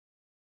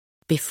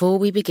Before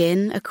we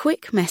begin, a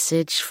quick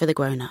message for the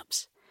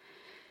grown-ups.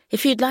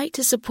 If you'd like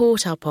to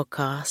support our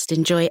podcast,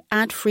 enjoy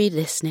ad-free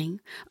listening,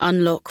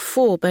 unlock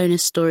 4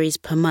 bonus stories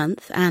per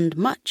month, and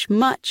much,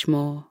 much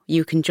more,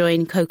 you can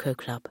join Coco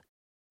Club.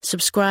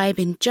 Subscribe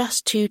in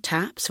just 2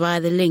 taps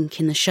via the link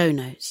in the show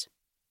notes.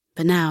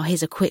 But now,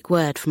 here's a quick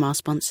word from our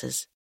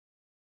sponsors.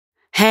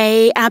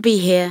 Hey, Abby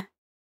here.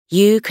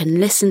 You can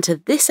listen to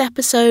this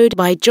episode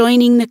by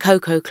joining the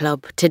Coco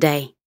Club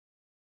today.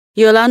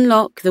 You'll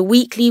unlock the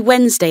weekly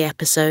Wednesday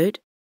episode,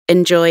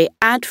 enjoy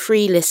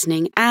ad-free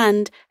listening,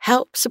 and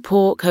help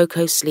support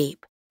Coco's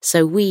sleep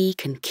so we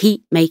can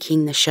keep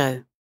making the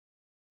show.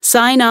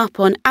 Sign up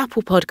on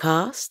Apple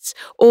Podcasts,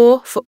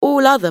 or for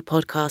all other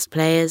podcast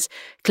players,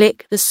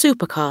 click the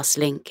Supercast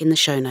link in the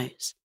show notes.